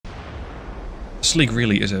Sleek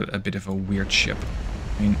really is a bit of a weird ship.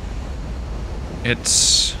 I mean,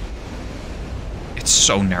 it's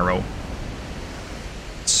so narrow.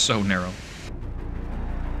 It's so narrow.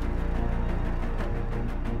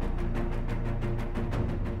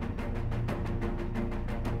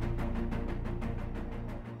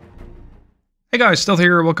 Hey guys, Stealth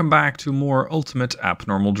here, welcome back to more Ultimate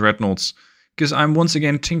Admiral Dreadnoughts. Because I'm once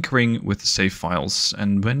again tinkering with the save files,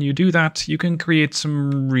 and when you do that, you can create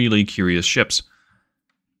some really curious ships.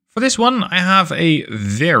 For this one, I have a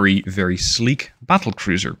very, very sleek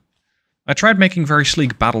battlecruiser. I tried making very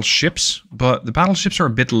sleek battleships, but the battleships are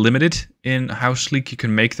a bit limited in how sleek you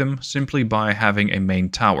can make them simply by having a main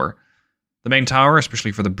tower. The main tower,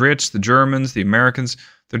 especially for the Brits, the Germans, the Americans,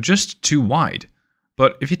 they're just too wide.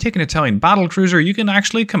 But if you take an Italian battlecruiser, you can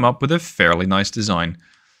actually come up with a fairly nice design.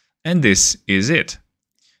 And this is it.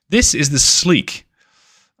 This is the Sleek.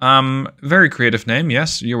 Very creative name,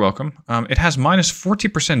 yes, you're welcome. It has minus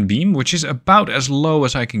 40% beam, which is about as low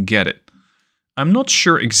as I can get it. I'm not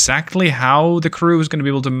sure exactly how the crew is going to be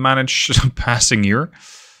able to manage passing here.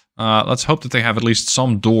 Let's hope that they have at least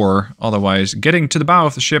some door, otherwise getting to the bow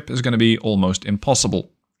of the ship is going to be almost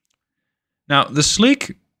impossible. Now, the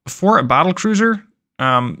Sleek, for a battlecruiser,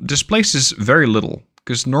 displaces very little,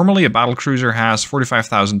 because normally a battlecruiser has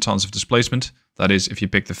 45,000 tons of displacement. That is, if you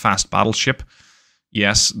pick the fast battleship.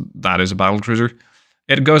 Yes, that is a battlecruiser.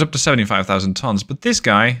 It goes up to 75,000 tons, but this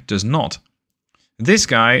guy does not. This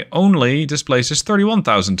guy only displaces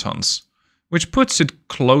 31,000 tons, which puts it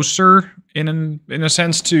closer, in a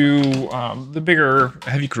sense, to the bigger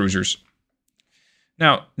heavy cruisers.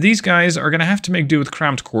 Now, these guys are going to have to make do with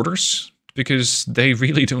cramped quarters, because they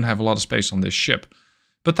really don't have a lot of space on this ship.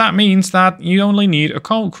 But that means that you only need a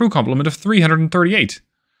crew complement of 338.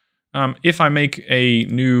 If I make a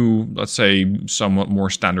new, let's say, somewhat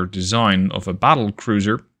more standard design of a battle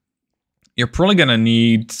cruiser, you're probably going to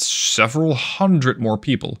need several hundred more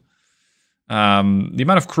people. The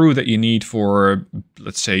amount of crew that you need for,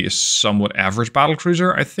 let's say, a somewhat average battle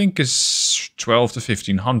cruiser, I think is 12 to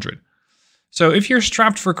 1500. So if you're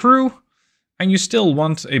strapped for crew, and you still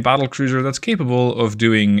want a battle cruiser that's capable of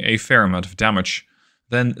doing a fair amount of damage,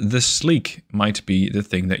 then the Sleek might be the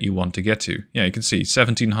thing that you want to get to. Yeah, you can see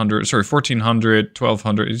 1400,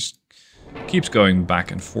 1200, it just keeps going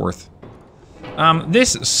back and forth.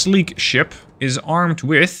 This Sleek ship is armed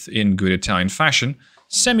with, in good Italian fashion,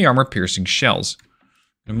 semi-armor piercing shells.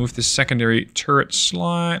 I'm going to move this secondary turret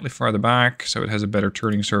slightly farther back so it has a better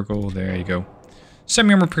turning circle. There you go.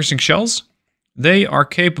 Semi-armor piercing shells. They are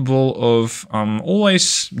capable of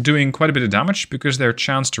always doing quite a bit of damage because their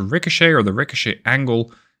chance to ricochet or the ricochet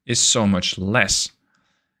angle is so much less.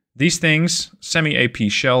 These things, semi-AP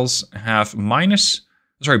shells, have plus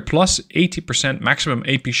 80% maximum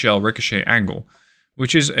AP shell ricochet angle,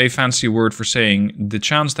 which is a fancy word for saying the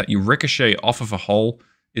chance that you ricochet off of a hull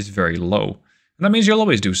is very low. And that means you'll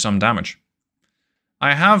always do some damage.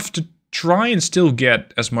 I have to try and still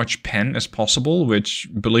get as much pen as possible, which,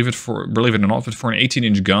 believe it or not, but for an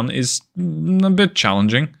 18-inch gun is a bit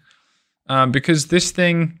challenging. Because this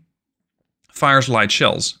thing fires light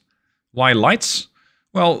shells. Why lights?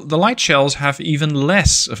 Well, the light shells have even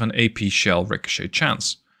less of an AP shell ricochet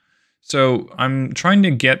chance. So I'm trying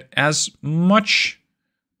to get as much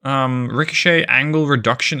ricochet angle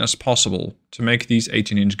reduction as possible to make these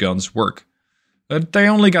 18-inch guns work. But they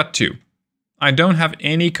only got 2. I don't have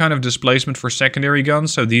any kind of displacement for secondary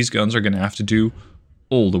guns, so these guns are going to have to do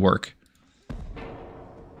all the work.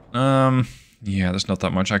 Yeah, there's not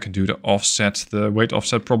that much I can do to offset the weight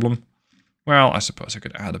offset problem. Well, I suppose I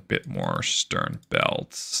could add a bit more stern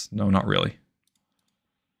belts. No, not really.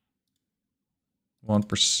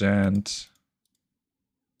 1%.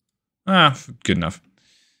 Good enough.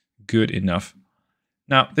 Good enough.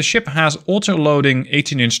 Now, the ship has auto-loading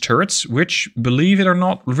 18-inch turrets, which, believe it or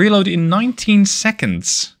not, reload in 19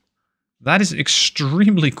 seconds. That is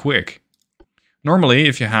extremely quick. Normally,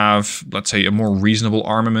 if you have, let's say, a more reasonable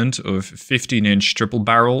armament of 15-inch triple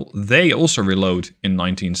barrel, they also reload in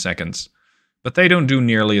 19 seconds. But they don't do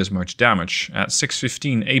nearly as much damage, at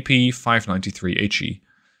 615 AP, 593 HE.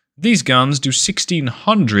 These guns do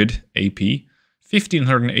 1600 AP,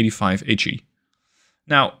 1585 HE.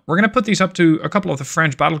 Now, we're going to put these up to a couple of the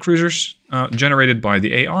French battlecruisers generated by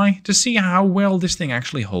the AI to see how well this thing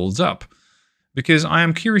actually holds up. Because I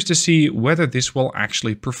am curious to see whether this will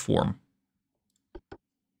actually perform.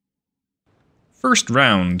 First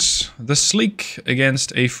round, the Sleek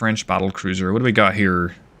against a French battlecruiser. What do we got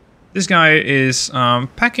here? This guy is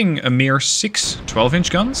packing a mere 6 12-inch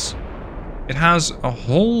guns. It has a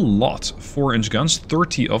whole lot of 4-inch guns,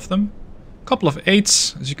 30 of them. A couple of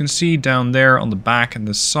 8s, as you can see down there on the back, and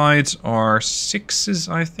the sides are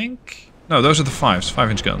 6s, I think. No, those are the 5s,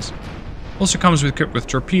 5-inch guns. Also comes equipped with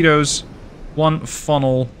torpedoes, 1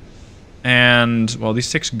 funnel, and, well, these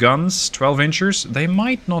 6 guns, 12-inchers, they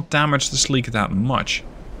might not damage the Sleek that much.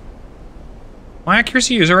 My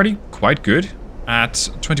accuracy is already quite good at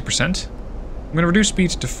 20%. I'm going to reduce speed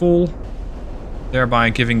to full, thereby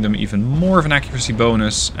giving them even more of an accuracy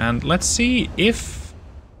bonus. And let's see if,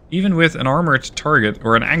 even with an armored target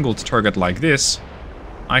or an angled target like this,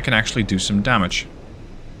 I can actually do some damage.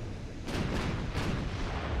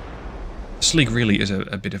 The Sleek really is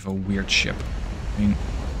a bit of a weird ship. I mean,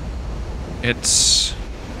 it's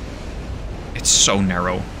so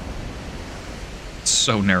narrow. It's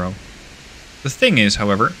so narrow. The thing is,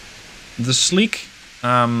 however, the Sleek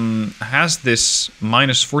has this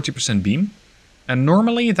minus 40% beam, and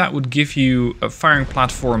normally that would give you a firing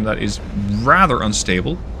platform that is rather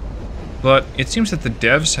unstable, but it seems that the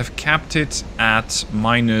devs have capped it at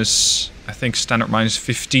minus, I think standard minus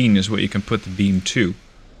 15 is what you can put the beam to.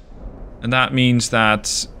 And that means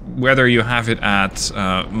that whether you have it at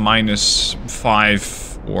minus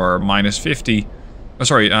 5 or minus 50,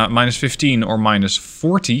 minus 15 or minus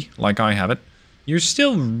 40, like I have it, you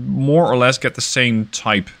still more or less get the same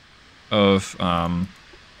type of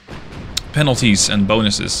penalties and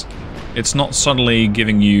bonuses. It's not suddenly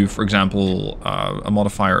giving you, for example, a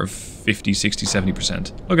modifier of 50, 60,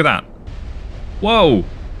 70%. Look at that. Whoa!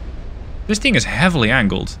 This thing is heavily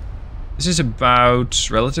angled. This is about,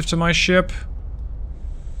 relative to my ship,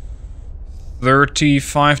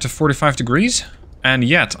 35 to 45 degrees. And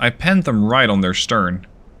yet, I penned them right on their stern.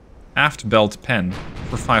 Aft belt pen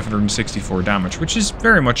for 564 damage, which is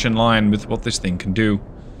very much in line with what this thing can do.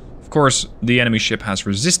 Of course, the enemy ship has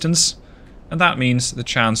resistance, and that means the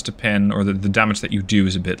chance to pen, or the damage that you do,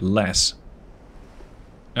 is a bit less.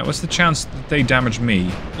 Now, what's the chance that they damage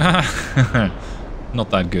me?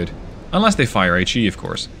 Not that good. Unless they fire HE, of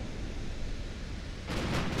course.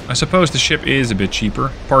 I suppose the ship is a bit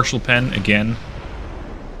cheaper. Partial pen, again.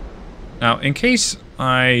 Now, in case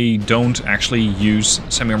I don't actually use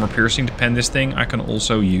semi-armor piercing to pen this thing, I can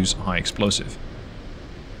also use high explosive.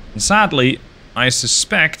 And sadly, I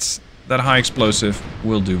suspect that high explosive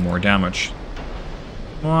will do more damage.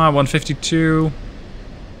 152.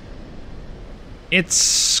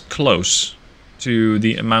 It's close to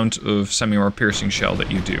the amount of semi-armor piercing shell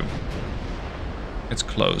that you do. It's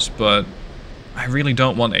close, but I really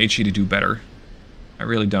don't want HE to do better. I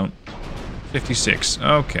really don't. 56.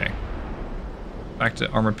 Okay. Back to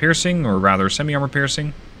armor piercing, or rather semi-armor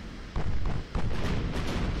piercing.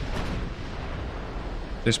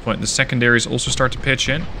 At this point, the secondaries also start to pitch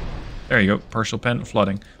in. There you go, partial pen,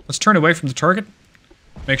 flooding. Let's turn away from the target.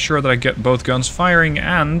 Make sure that I get both guns firing,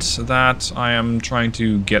 and that I am trying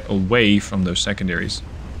to get away from those secondaries.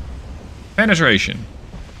 Penetration.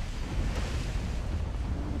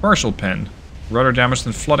 Partial pen. Rudder damaged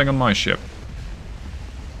and flooding on my ship.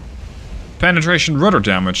 Penetration, rudder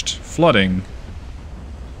damaged, flooding.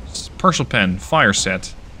 Partial pen, fire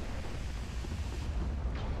set.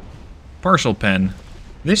 Partial pen.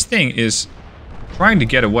 This thing is trying to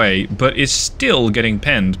get away, but is still getting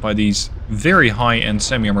penned by these very high-end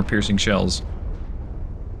semi-armor piercing shells.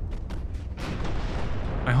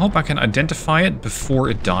 I hope I can identify it before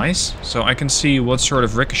it dies, so I can see what sort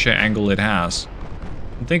of ricochet angle it has.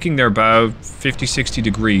 I'm thinking they're about 50-60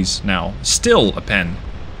 degrees now. Still a pen.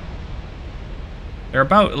 They're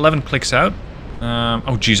about 11 clicks out.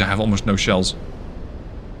 Oh geez, I have almost no shells.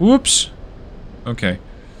 Whoops. Okay,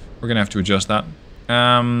 we're gonna have to adjust that.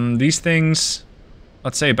 These things,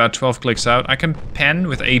 let's say about 12 clicks out. I can pen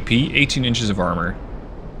with AP 18 inches of armor.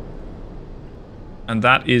 And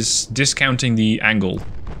that is discounting the angle.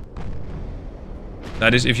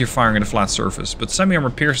 That is if you're firing at a flat surface. But semi-armor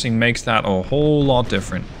piercing makes that a whole lot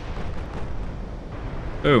different.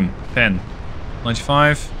 Boom. Pen.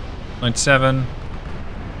 95. 97.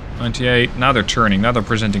 98. Now they're turning. Now they're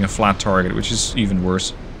presenting a flat target, which is even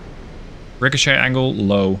worse. Ricochet angle,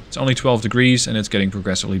 low. It's only 12 degrees, and it's getting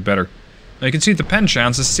progressively better. Now you can see the pen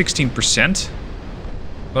chance is 16%.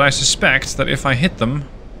 But I suspect that if I hit them,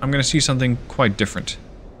 I'm going to see something quite different.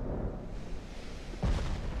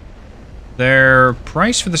 Their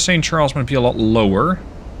price for the St. Charles might be a lot lower.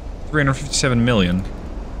 357 million.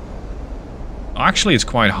 Actually, it's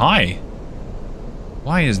quite high.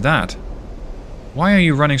 Why is that? Why are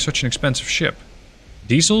you running such an expensive ship?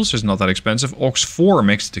 Diesels is not that expensive. Aux 4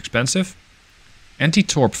 makes it expensive.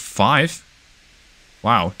 Anti-torp 5.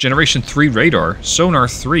 Wow. Generation 3 radar. Sonar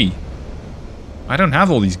 3. I don't have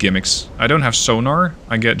all these gimmicks. I don't have sonar.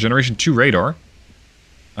 I get Generation 2 radar.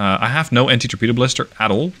 I have no anti-torpedo blister at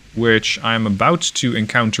all, which I'm about to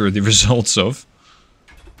encounter the results of.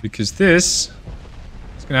 Because this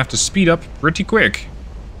is going to have to speed up pretty quick.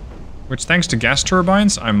 Which, thanks to gas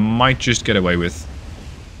turbines, I might just get away with.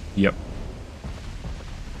 Yep.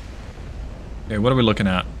 Okay, what are we looking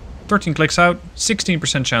at? 13 clicks out,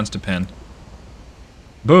 16% chance to pen.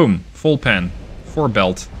 Boom, full pen, 4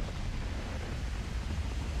 belt.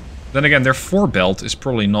 Then again, their 4 belt is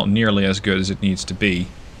probably not nearly as good as it needs to be.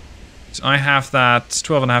 So I have that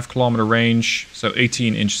 12.5 kilometer range, so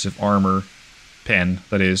 18 inches of armor. Pen,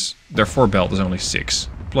 that is. Their 4 belt is only 6.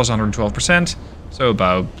 Plus 112%, so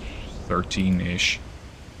about 13-ish.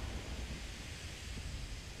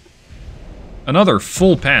 Another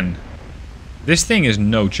full pen. This thing is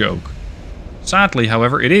no joke. Sadly,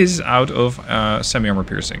 however, it is out of semi-armor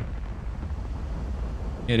piercing.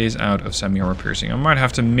 It is out of semi-armor piercing. I might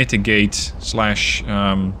have to mitigate slash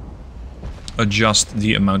adjust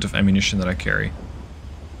the amount of ammunition that I carry.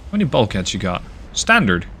 How many bulkheads you got?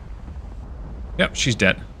 Standard. Yep, she's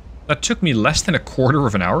dead. That took me less than a quarter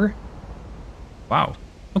of an hour? Wow.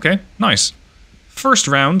 Okay, nice. First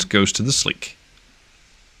round goes to the Sleek.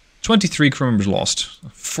 23 crew members lost.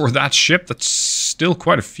 For that ship, that's still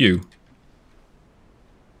quite a few.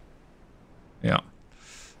 Yeah.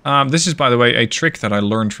 This is, by the way, a trick that I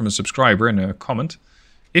learned from a subscriber in a comment.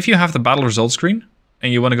 If you have the battle results screen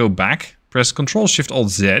and you want to go back, press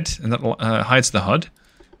Ctrl-Shift-Alt-Z and that hides the HUD.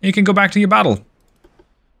 And you can go back to your battle.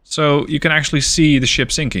 So you can actually see the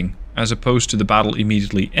ship sinking, as opposed to the battle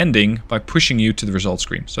immediately ending by pushing you to the results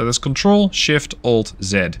screen. So that's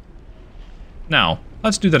Ctrl-Shift-Alt-Z. Now,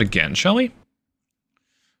 let's do that again, shall we?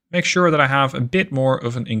 Make sure that I have a bit more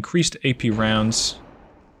of an increased AP rounds.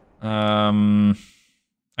 I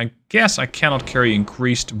guess I cannot carry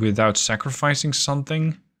increased without sacrificing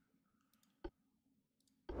something.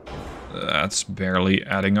 That's barely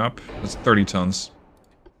adding up. That's 30 tons.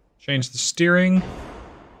 Change the steering.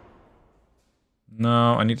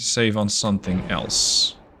 No, I need to save on something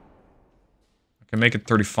else. I can make it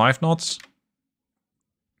 35 knots.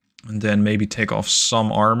 And then maybe take off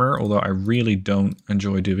some armor, although I really don't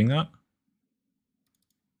enjoy doing that.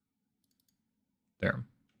 There.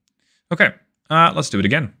 Okay, let's do it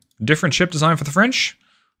again. Different ship design for the French.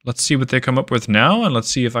 Let's see what they come up with now, and let's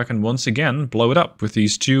see if I can once again blow it up with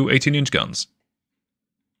these 2 18-inch guns.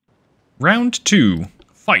 Round 2.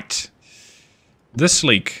 Fight. This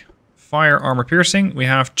Sleek. Fire armor piercing. We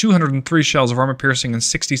have 203 shells of armor piercing and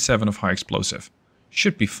 67 of high explosive.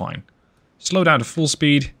 Should be fine. Slow down to full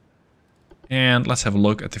speed. And let's have a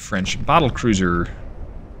look at the French Battlecruiser.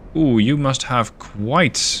 Ooh, you must have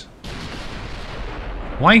quite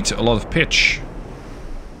a lot of pitch.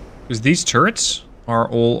 Because these turrets are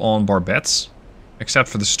all on barbettes, except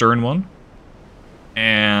for the stern one.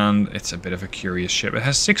 And it's a bit of a curious ship. It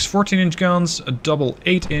has 6 14-inch guns, a double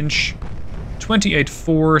 8-inch, 28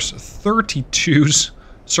 4s, 32s,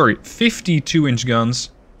 sorry, 52-inch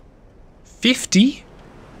guns. 50?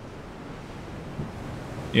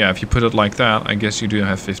 Yeah, if you put it like that, I guess you do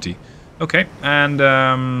have 50. Okay,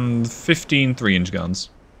 and 15 3-inch guns.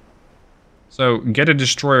 So get a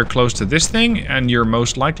destroyer close to this thing, and you're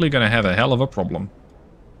most likely going to have a hell of a problem.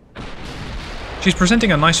 She's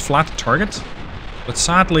presenting a nice flat target, but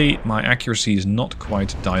sadly my accuracy is not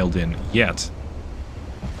quite dialed in yet.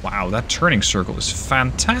 Wow, that turning circle is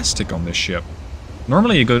fantastic on this ship.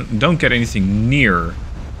 Normally you don't get anything near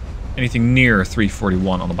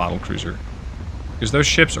 341 on a battlecruiser. Because those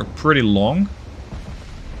ships are pretty long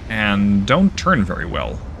and don't turn very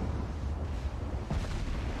well.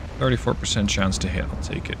 34% chance to hit, I'll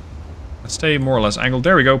take it. Let's stay more or less angled.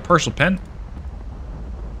 There we go, partial pen.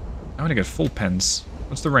 I want to get full pens.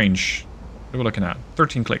 What's the range? What are we looking at?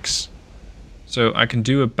 13 clicks. So I can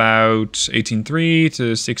do about 18.3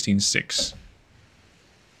 to 16.6.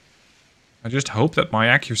 I just hope that my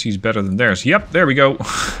accuracy is better than theirs. Yep, there we go.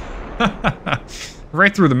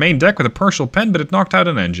 Right through the main deck with a partial pen, but it knocked out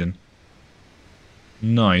an engine.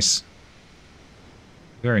 Nice.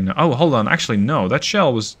 Very nice. Oh, hold on. Actually, no. That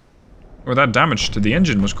shell was... or that damage to the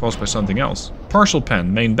engine was caused by something else. Partial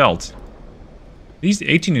pen, main belt. These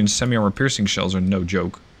 18-inch semi-armor piercing shells are no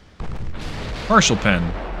joke. Partial pen.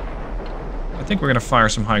 I think we're going to fire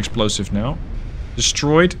some high explosive now.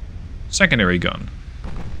 Destroyed. Secondary gun.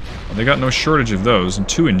 Well, they got no shortage of those, and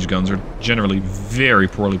 2-inch guns are generally very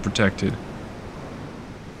poorly protected.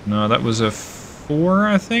 No, that was a 4,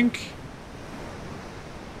 I think.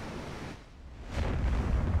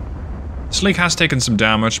 Sleek has taken some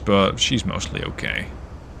damage, but she's mostly okay.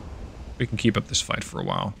 We can keep up this fight for a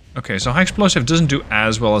while. Okay, so high explosive doesn't do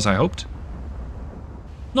as well as I hoped.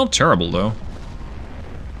 Not terrible, though.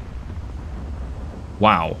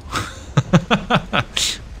 Wow.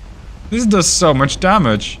 This does so much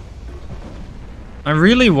damage. I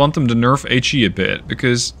really want them to nerf HE a bit,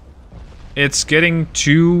 because it's getting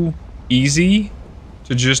too easy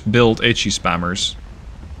to just build HE spammers.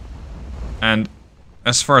 And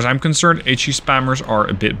as far as I'm concerned, HE spammers are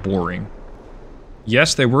a bit boring.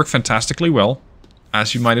 Yes, they work fantastically well,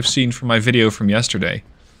 as you might have seen from my video from yesterday.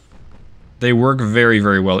 They work very,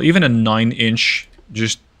 very well. Even a 9-inch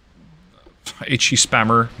just HE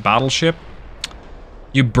spammer battleship,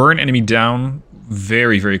 you burn enemy down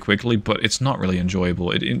very, very quickly, but it's not really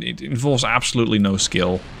enjoyable. It involves absolutely no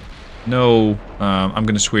skill. No, I'm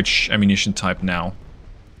gonna switch ammunition type now.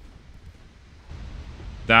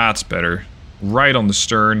 That's better. Right on the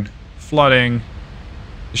stern. Flooding.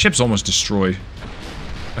 The ship's almost destroyed.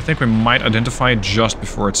 I think we might identify it just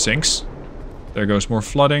before it sinks. There goes more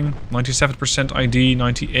flooding. 97% ID,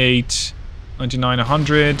 98, 99,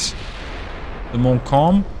 100. The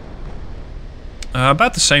Montcalm.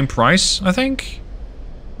 About the same price, I think.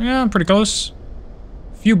 Yeah, pretty close.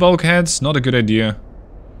 Few bulkheads, not a good idea.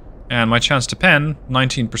 And my chance to pen,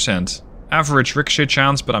 19%. Average ricochet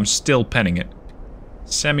chance, but I'm still penning it.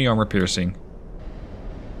 Semi-armor piercing.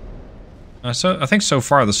 So I think so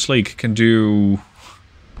far the Sleek can do...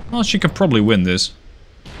 Well, she can probably win this.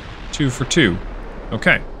 2 for 2.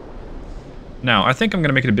 Okay. Now, I think I'm going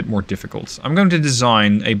to make it a bit more difficult. I'm going to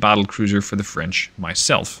design a battlecruiser for the French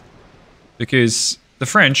myself. Because the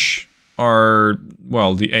French are...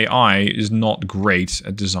 Well, the AI is not great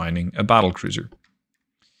at designing a battlecruiser.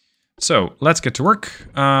 So, let's get to work.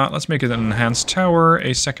 Let's make it an enhanced tower.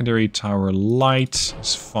 A secondary tower light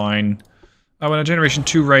is fine. Oh, and a Generation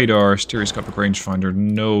 2 radar. Stereoscopic rangefinder.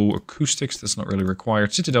 No acoustics. That's not really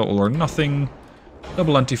required. Citadel all or nothing.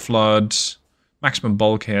 Double anti-flood. Maximum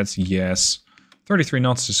bulkheads. Yes. 33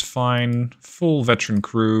 knots is fine. Full veteran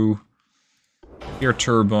crew. Air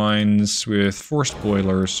turbines with forced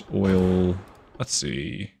boilers. Oil. Let's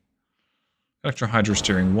see. Electro-hydro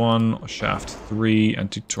steering 1, shaft 3,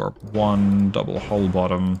 anti-torp 1, double hull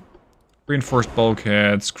bottom, reinforced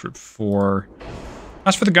bulkheads, croup 4.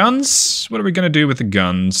 As for the guns, what are we going to do with the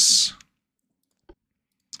guns?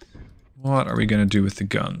 What are we going to do with the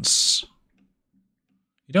guns?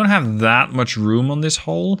 You don't have that much room on this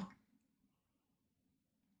hull.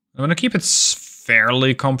 I'm going to keep it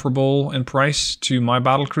fairly comparable in price to my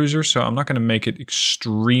battlecruiser, so I'm not going to make it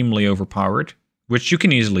extremely overpowered, which you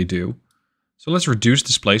can easily do. So let's reduce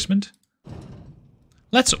displacement.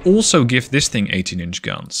 Let's also give this thing 18-inch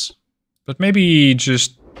guns. But maybe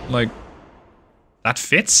just, like, that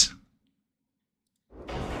fits?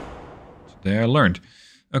 Today I learned.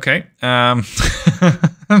 Okay,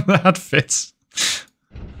 that fits.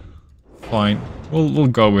 Fine, we'll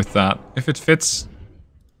go with that. If it fits...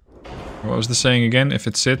 What was the saying again? If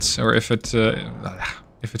it sits, or if it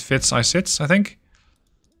fits, I sits, I think?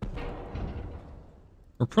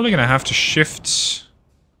 We're probably going to have to shift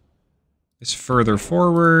this further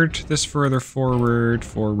forward, this further forward,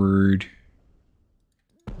 forward.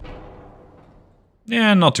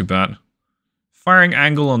 Yeah, not too bad. Firing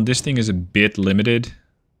angle on this thing is a bit limited.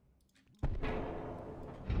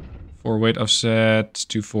 4 weight offset,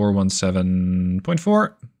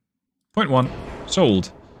 2417.4. 0.1.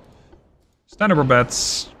 Sold. Standard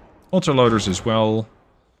barbettes, autoloaders as well.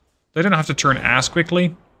 They don't have to turn as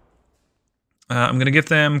quickly. I'm going to give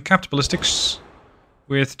them capped ballistics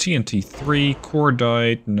with TNT 3,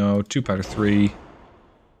 cordite, no, 2 powder 3.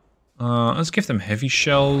 Let's give them heavy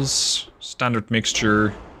shells, standard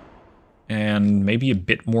mixture, and maybe a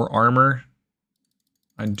bit more armor.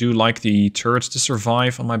 I do like the turrets to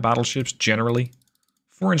survive on my battleships generally.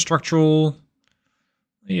 4-inch structural,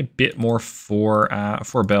 maybe a bit more fore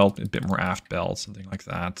belt, a bit more aft belt, something like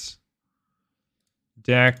that.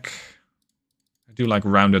 Deck, I do like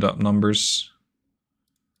rounded up numbers.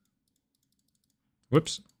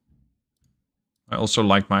 Whoops. I also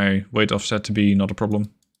like my weight offset to be not a problem.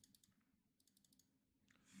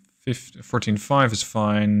 14.5 is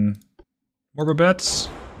fine. More barbettes.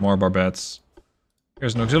 More barbettes.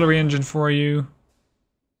 Here's an auxiliary engine for you.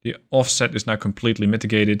 The offset is now completely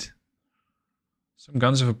mitigated. Some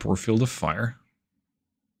guns have a poor field of fire.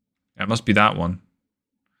 Yeah, it must be that one.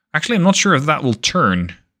 Actually, I'm not sure if that will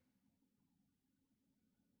turn.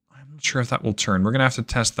 I'm not sure if that will turn. We're going to have to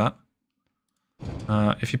test that.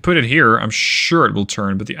 If you put it here, I'm sure it will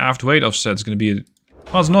turn, but the aft weight offset is going to be...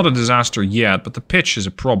 Well, it's not a disaster yet, but the pitch is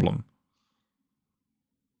a problem.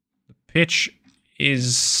 The pitch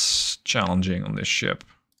is challenging on this ship.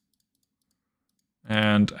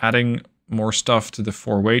 And adding more stuff to the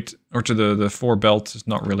 4 weight, or to the 4 belt is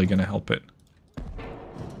not really going to help it.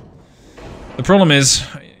 The problem is,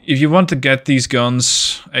 if you want to get these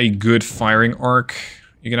guns a good firing arc,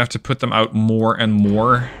 you're gonna have to put them out more and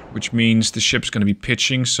more, which means the ship's gonna be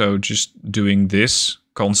pitching, so just doing this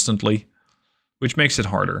constantly, which makes it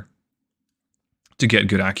harder to get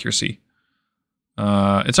good accuracy.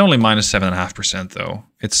 It's only minus 7.5% though.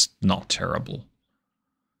 It's not terrible.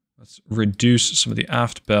 Let's reduce some of the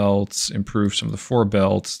aft belts, improve some of the fore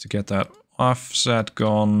belts to get that offset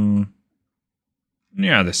gone.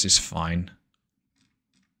 Yeah, this is fine.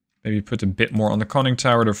 Maybe put a bit more on the conning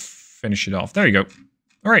tower to finish it off. There you go.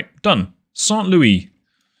 Alright, done. Saint Louis.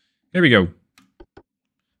 Here we go.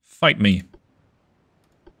 Fight me.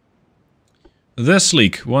 The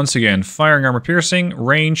Sleek, once again, firing armor piercing,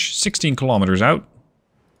 range 16 kilometers out.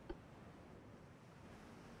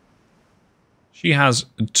 She has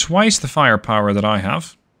twice the firepower that I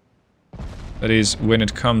have. That is, when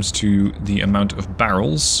it comes to the amount of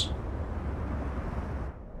barrels.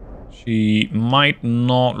 She might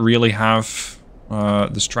not really have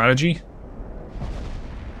the strategy.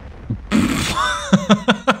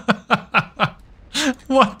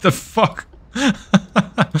 What the fuck?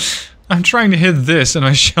 I'm trying to hit this and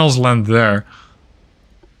my shells land there.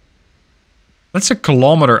 That's a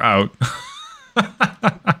kilometer out.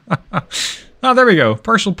 Oh, there we go.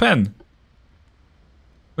 Partial pen.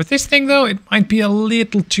 With this thing, though, it might be a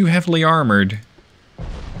little too heavily armored.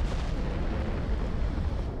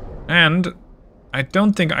 And I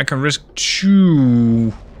don't think I can risk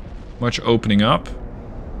too much opening up.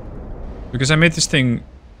 Because I made this thing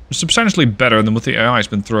substantially better than what the AI has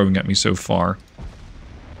been throwing at me so far.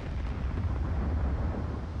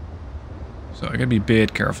 So I gotta be a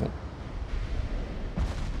bit careful.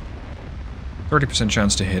 30%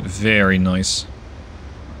 chance to hit. Very nice.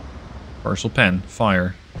 Partial pen.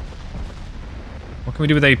 Fire. What can we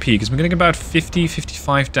do with AP? Because we're getting about 50,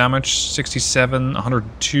 55 damage, 67,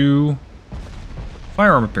 102.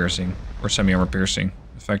 Fire armor piercing. Or semi-armor piercing,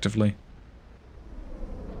 effectively.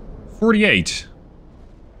 48.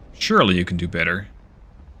 Surely you can do better.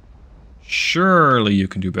 Surely you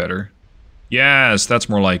can do better. Yes, that's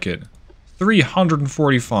more like it.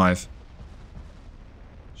 345.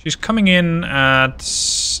 She's coming in at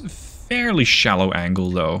a fairly shallow angle,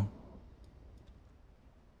 though.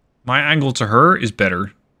 My angle to her is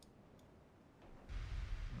better.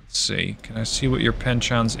 Let's see. Can I see what your pen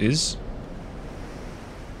chance is?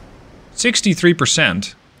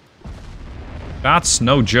 63%. That's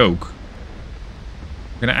no joke.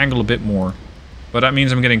 I'm gonna angle a bit more. But that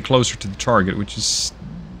means I'm getting closer to the target, which is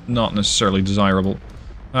not necessarily desirable.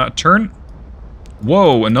 Turn.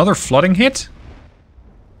 Whoa, another flooding hit?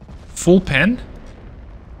 Full pen?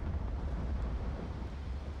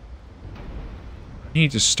 I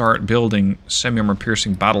need to start building semi-armor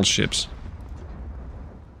piercing battleships.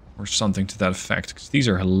 Or something to that effect, because these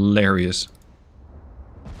are hilarious.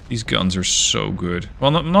 These guns are so good.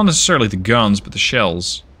 Well, not necessarily the guns, but the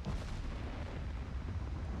shells.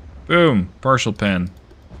 Boom. Partial pen.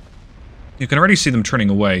 You can already see them turning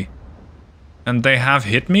away. And they have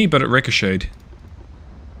hit me, but it ricocheted.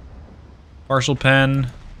 Partial pen.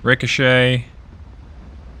 Ricochet.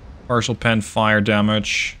 Partial pen fire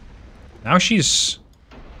damage. Now she's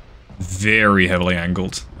very heavily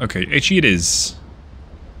angled. Okay, HE it is.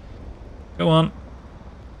 Go on.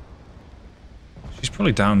 She's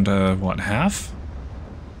probably down to, what, half?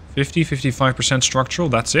 50, 55% structural?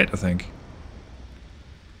 That's it, I think.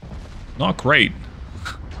 Not great.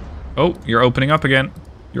 Oh, you're opening up again.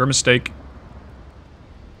 Your mistake.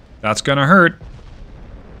 That's gonna hurt.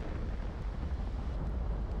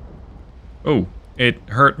 Oh, it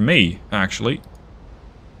hurt me, actually.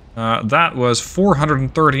 That was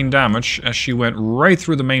 413 damage as she went right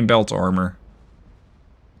through the main belt armor.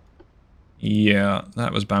 Yeah,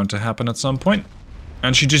 that was bound to happen at some point.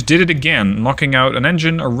 And she just did it again, knocking out an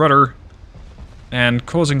engine, a rudder, and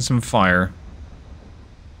causing some fire.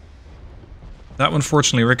 That one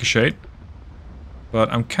fortunately ricocheted.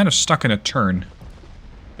 But I'm kind of stuck in a turn.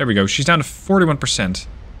 There we go, she's down to 41%.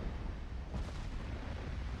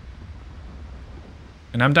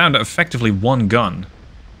 And I'm down to effectively one gun.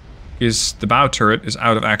 Because the bow turret is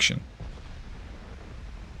out of action.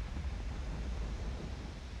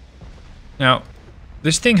 Now,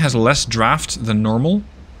 this thing has less draft than normal.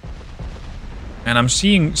 And I'm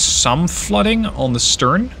seeing some flooding on the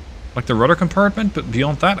stern. Like the rudder compartment, but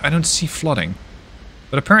beyond that, I don't see flooding.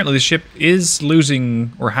 But apparently the ship is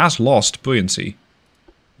losing, or has lost, buoyancy.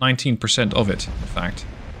 19% of it, in fact.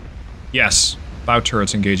 Yes, bow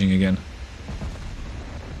turret's engaging again.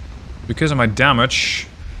 Because of my damage,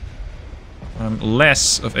 I'm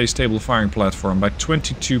less of a stable firing platform by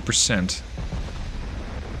 22%.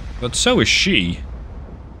 But so is she.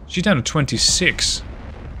 She's down to 26.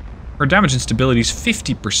 her damage and stability is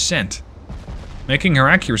 50%, making her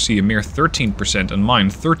accuracy a mere 13% and mine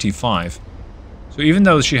 35%. So even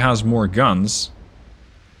though she has more guns,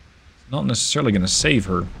 it's not necessarily going to save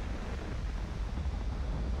her.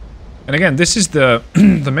 And again, this is the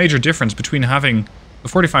the major difference between having a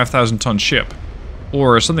 45,000 ton ship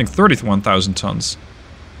or something 31,000 tons.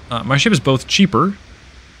 My ship is both cheaper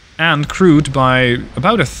and crewed by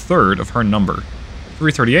about a third of her number.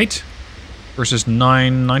 338 versus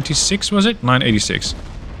 996, was it? 986.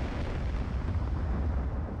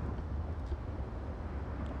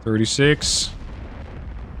 36.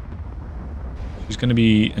 She's going to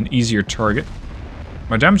be an easier target.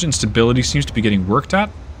 My damage and stability seems to be getting worked at,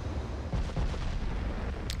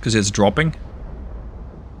 because it's dropping.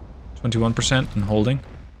 21% and holding.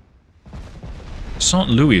 St.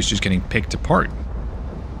 Louis is just getting picked apart.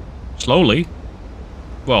 Slowly.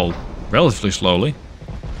 Well, relatively slowly.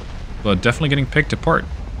 But definitely getting picked apart.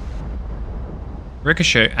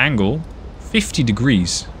 Ricochet angle, 50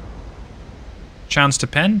 degrees. Chance to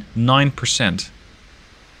pen, 9%.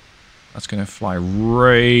 That's going to fly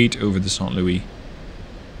right over the St. Louis.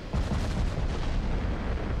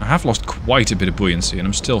 I have lost quite a bit of buoyancy and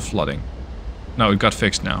I'm still flooding. No, it got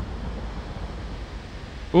fixed now.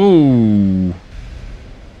 Ooh.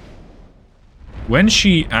 When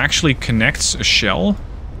she actually connects a shell,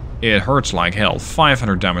 it hurts like hell.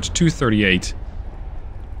 500 damage, 238.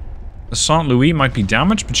 The St. Louis might be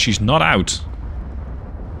damaged, but she's not out.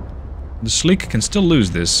 The Sleek can still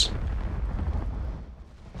lose this.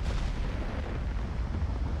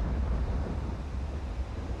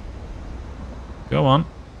 Go on.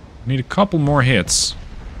 Need a couple more hits.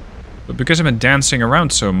 But because I've been dancing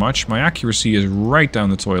around so much, my accuracy is right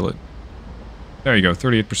down the toilet. There you go,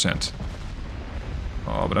 38%.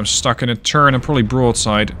 Oh, but I'm stuck in a turn. I'm probably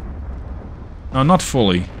broadside. No, not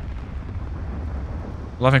fully.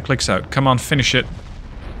 11 clicks out. Come on, finish it.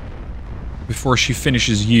 Before she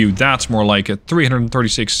finishes you. That's more like it.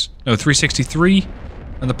 336. No, 363.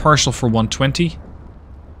 And the partial for 120.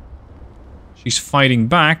 She's fighting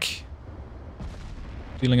back.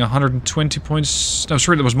 Dealing 120 points. No,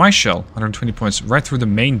 sorry, that was my shell. 120 points right through the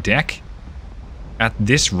main deck. At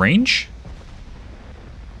this range?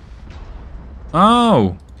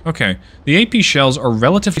 Oh, okay. The AP shells are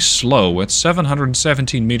relatively slow at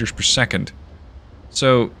 717 meters per second.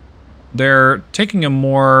 So they're taking a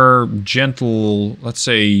more gentle, let's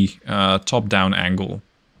say, top-down angle.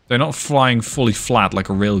 They're not flying fully flat like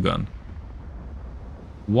a railgun.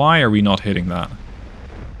 Why are we not hitting that?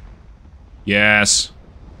 Yes.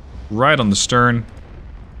 Right on the stern.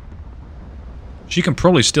 She can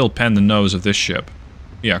probably still pen the nose of this ship.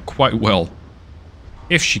 Yeah, quite well.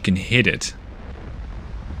 If she can hit it.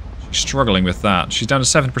 She's struggling with that. She's down to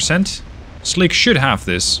 7%. Sleek should have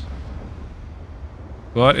this.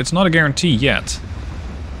 But it's not a guarantee yet.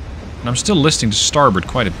 And I'm still listing to starboard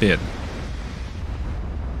quite a bit.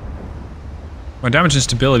 My damage and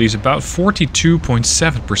stability is about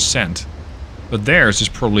 42.7%. But theirs is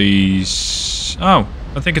probably... Oh,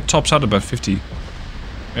 I think it tops out about 50.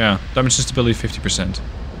 Yeah, damage and stability 50%.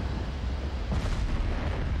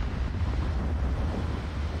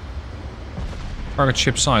 Target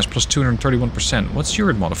ship size plus 231%. What's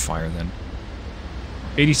your modifier then?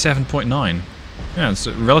 87.9. Yeah, it's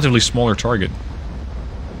a relatively smaller target.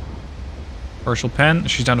 Partial pen,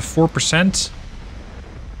 she's down to 4%.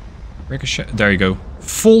 Ricochet, there you go.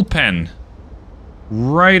 Full pen.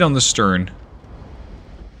 Right on the stern.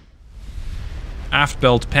 Aft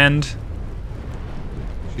belt penned.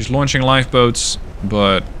 She's launching lifeboats,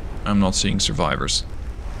 but I'm not seeing survivors.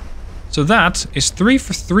 So that is 3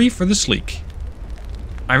 for 3 for the Sleek.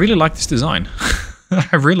 I really like this design.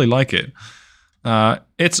 I really like it.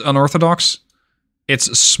 It's unorthodox.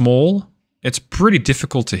 It's small. It's pretty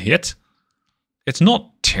difficult to hit. It's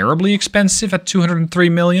not terribly expensive at 203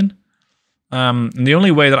 million. And the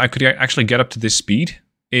only way that I could actually get up to this speed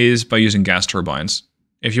is by using gas turbines.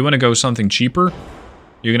 If you want to go something cheaper,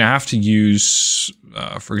 you're going to have to use,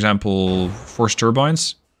 for example, forced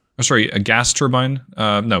turbines. Oh, sorry, a gas turbine.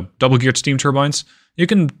 No, double-geared steam turbines. You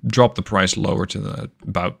can drop the price lower to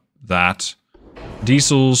about that.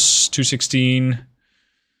 Diesels, 216.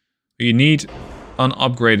 You need an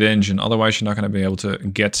upgraded engine, otherwise you're not going to be able to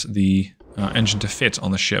get the engine to fit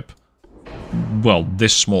on the ship. Well,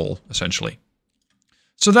 this small, essentially.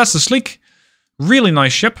 So that's the Sleek. Really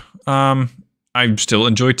nice ship. I still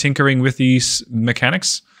enjoy tinkering with these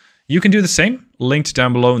mechanics. You can do the same. Linked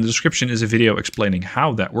down below in the description is a video explaining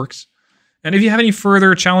how that works. And if you have any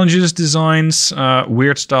further challenges, designs,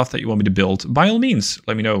 weird stuff that you want me to build, by all means,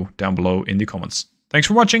 let me know down below in the comments. Thanks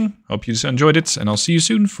for watching. Hope you enjoyed it, and I'll see you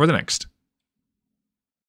soon for the next.